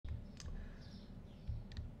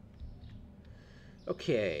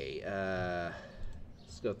Okay,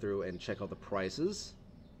 let's go through and check all the prices.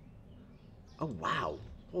 Oh, wow.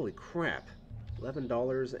 Holy crap.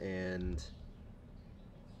 $11 and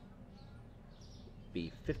be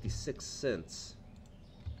 56 cents.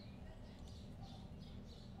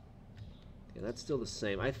 Yeah, that's still the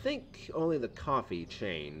same. I think only the coffee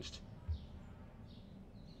changed.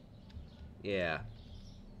 Yeah.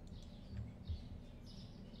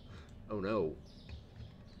 Oh no.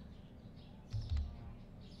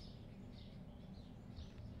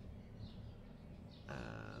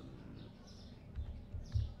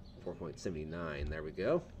 4.79. There we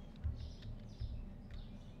go.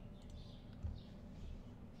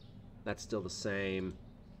 That's still the same.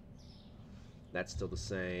 That's still the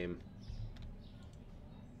same.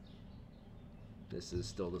 This is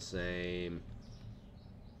still the same.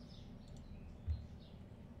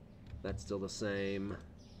 That's still the same.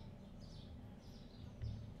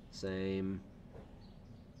 Same.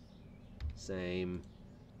 Same.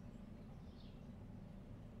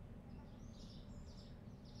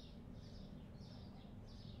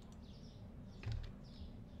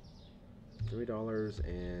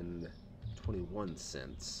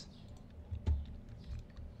 $3.21.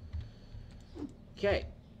 Okay.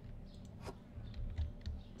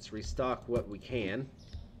 Let's restock what we can.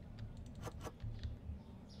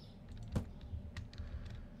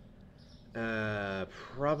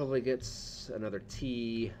 Probably gets another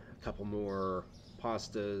tea, a couple more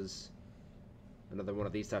pastas, another one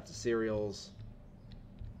of these types of cereals,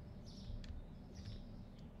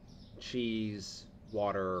 cheese,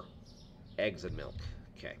 water, eggs, and milk.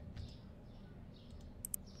 Okay.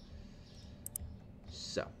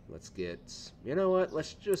 So, let's get... You know what?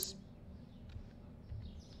 Let's just...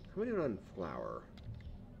 How are we doing on flour?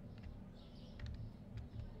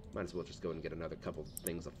 Might as well just go and get another couple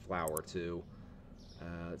things of flour, too.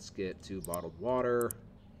 Let's get 2 bottled water.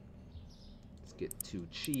 Let's get 2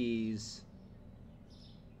 cheese.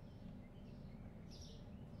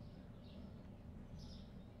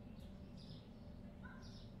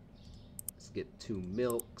 Let's get 2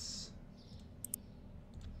 milks.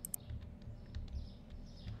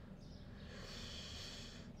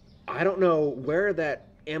 I don't know where that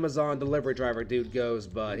Amazon delivery driver dude goes,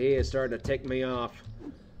 but he is starting to tick me off.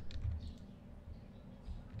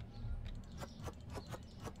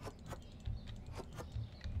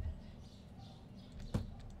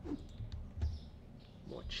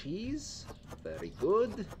 More cheese. Very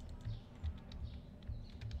good.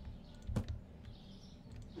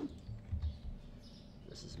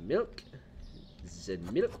 This is milk. This is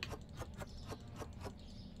milk.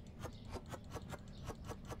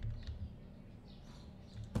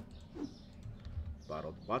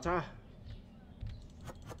 Bottled water.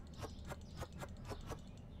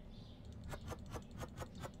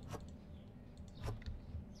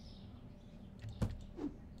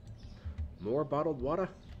 More bottled water.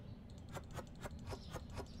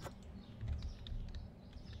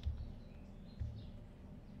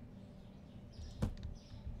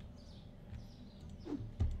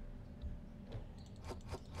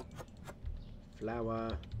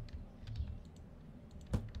 Flour.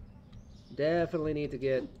 Definitely need to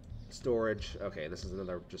get storage. Okay, this is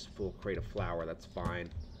another just full crate of flour. That's fine.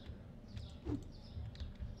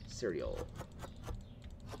 Cereal.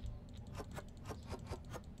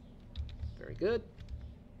 Very good.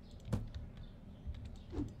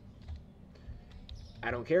 I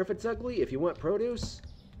don't care if it's ugly. If you want produce,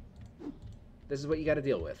 this is what you got to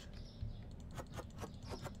deal with.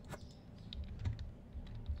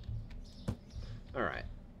 All right.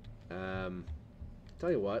 Tell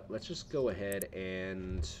you what, let's just go ahead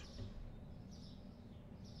and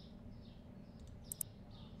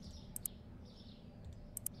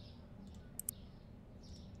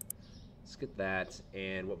let's get that.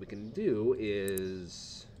 And what we can do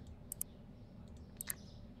is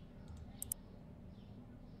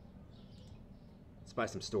let's buy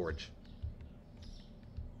some storage.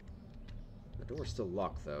 The door's still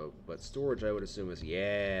locked though, but storage I would assume is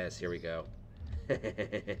yes. Here we go.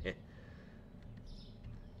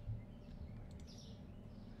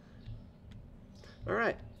 All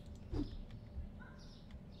right.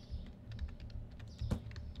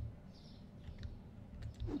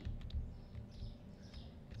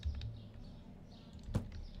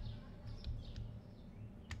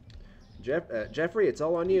 Jeffrey, it's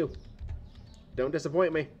all on you. Don't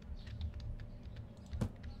disappoint me.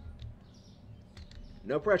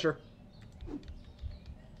 No pressure.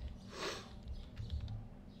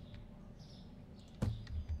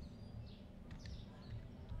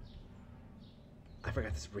 I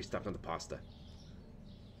forgot to restock on the pasta.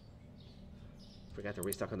 Forgot to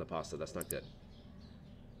restock on the pasta. That's not good.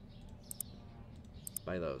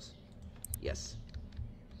 buy those. Yes.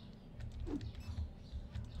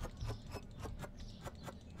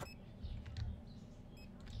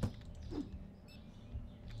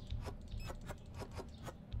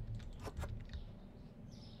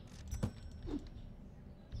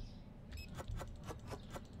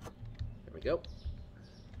 There we go.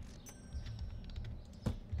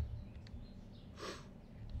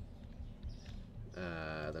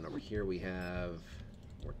 Then over here we have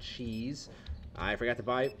more cheese. I forgot to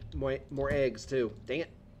buy more eggs too. Dang it.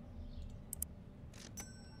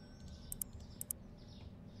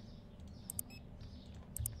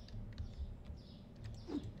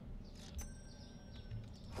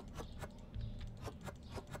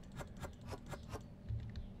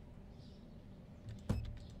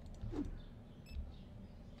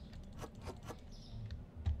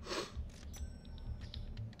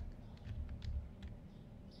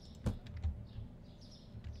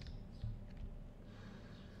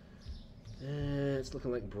 It's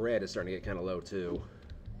looking like bread is starting to get kind of low too.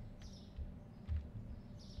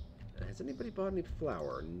 Has anybody bought any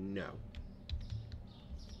flour? No.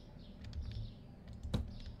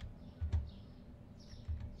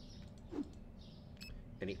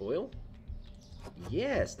 Any oil?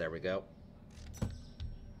 Yes, there we go.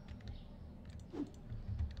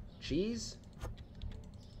 Cheese?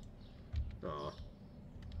 Aw.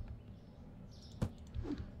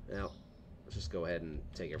 Well, let's just go ahead and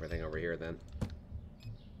take everything over here then.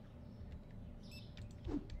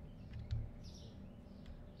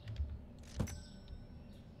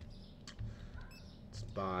 Let's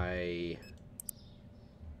buy a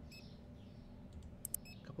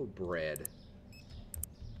couple of bread.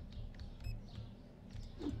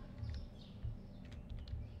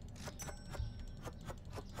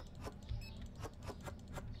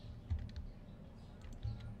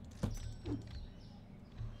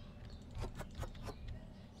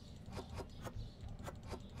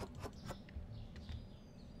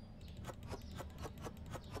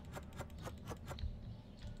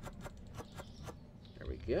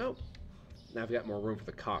 Go. Now I've got more room for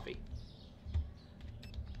the coffee.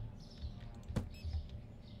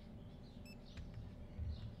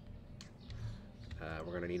 We're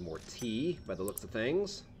going to need more tea by the looks of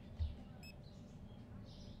things.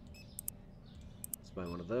 Let's buy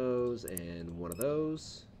one of those and one of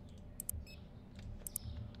those.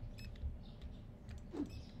 We're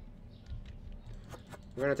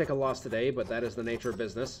going to take a loss today, but that is the nature of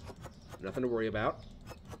business. Nothing to worry about.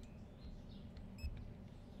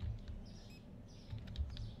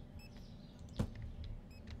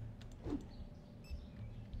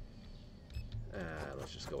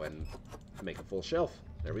 Let's just go ahead and make a full shelf.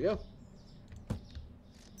 There we go.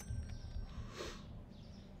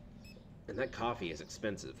 And that coffee is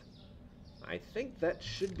expensive. I think that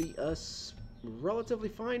should be us relatively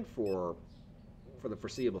fine for the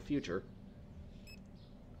foreseeable future.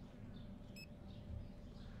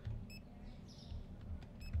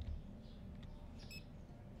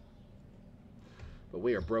 But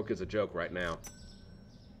we are broke as a joke right now.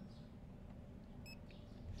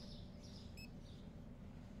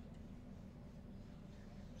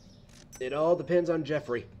 It all depends on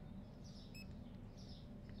Jeffrey.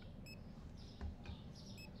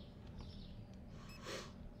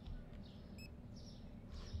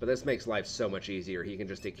 But this makes life so much easier. He can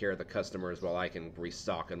just take care of the customers while I can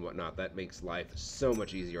restock and whatnot. That makes life so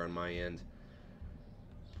much easier on my end.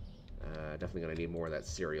 Definitely going to need more of that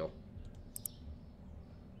cereal.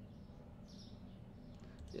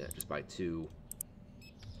 Yeah, just buy two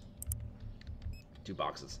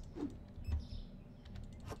boxes.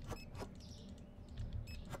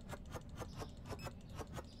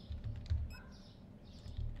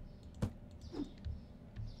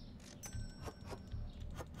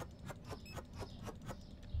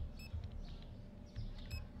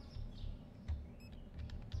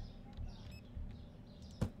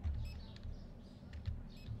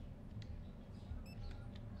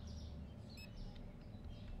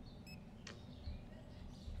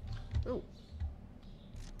 Oh.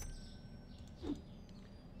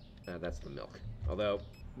 That's the milk. Although,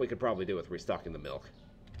 we could probably do with restocking the milk.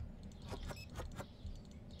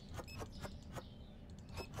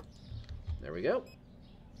 There we go.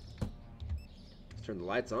 Let's turn the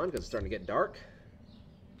lights on because it's starting to get dark.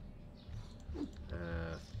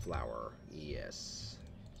 Flour. Yes.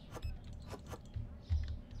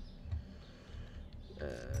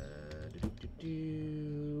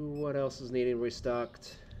 What else is needing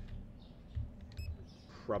restocked?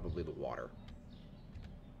 Probably the water.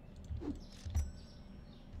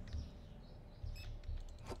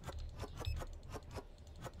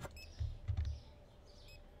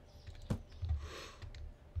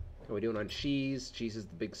 How are we doing on cheese? Cheese is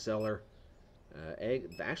the big seller. Egg.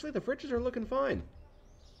 Actually, the fridges are looking fine.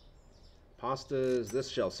 Pastas. This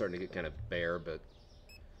shelf's starting to get kind of bare, but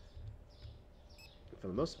for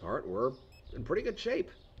the most part, we're in pretty good shape.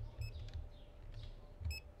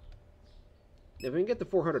 If we can get the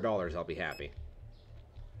 $400, I'll be happy.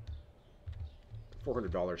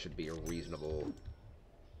 $400 should be a reasonable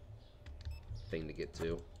thing to get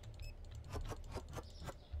to.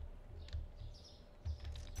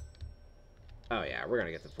 Oh yeah, we're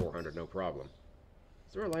gonna get to 400, no problem.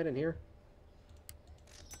 Is there a light in here?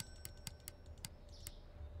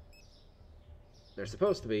 There's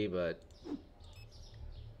supposed to be, but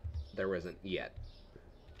there isn't yet.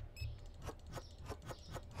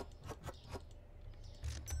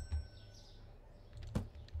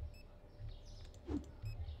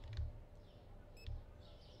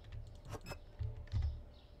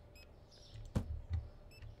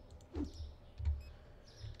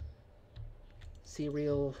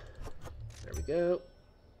 Cereal. There we go.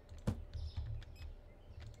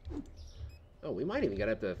 Oh, we might even get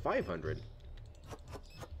up to 500.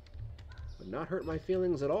 Would not hurt my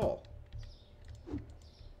feelings at all.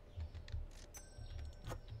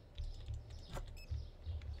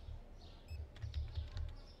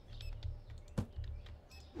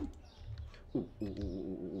 Ooh, ooh, ooh,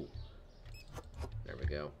 ooh, ooh. There we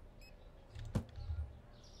go.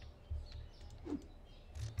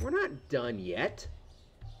 We're not done yet.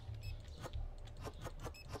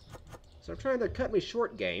 So I'm trying to cut me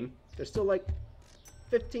short, game. There's still like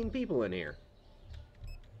 15 people in here.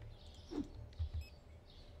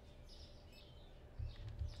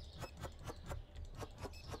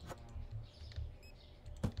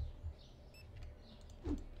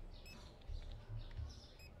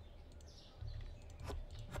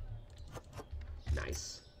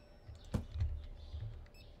 Nice.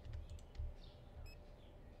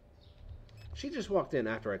 She just walked in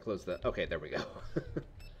after I closed the... Okay, there we go.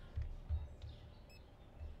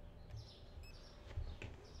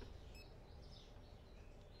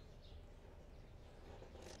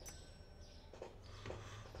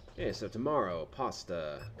 Okay, so tomorrow,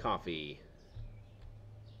 pasta, coffee,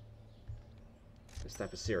 this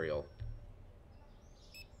type of cereal.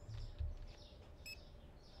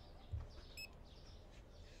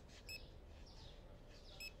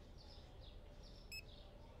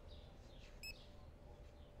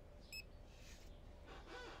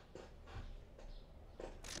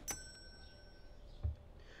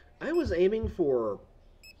 I was aiming for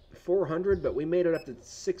 400, but we made it up to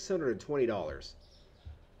 $620.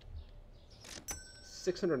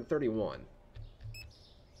 631.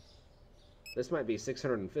 This might be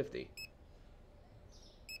 650.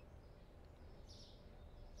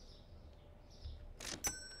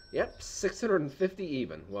 Yep, 650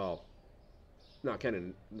 even. Well, not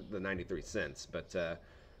counting the 93 cents, but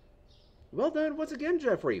well done once again,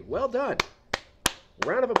 Jeffrey. Well done.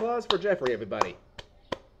 Round of applause for Jeffrey, everybody.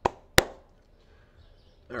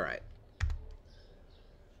 All right.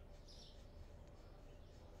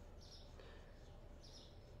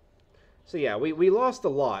 So yeah, we lost a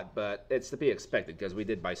lot, but it's to be expected because we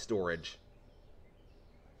did buy storage.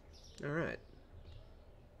 All right.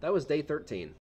 That was day 13.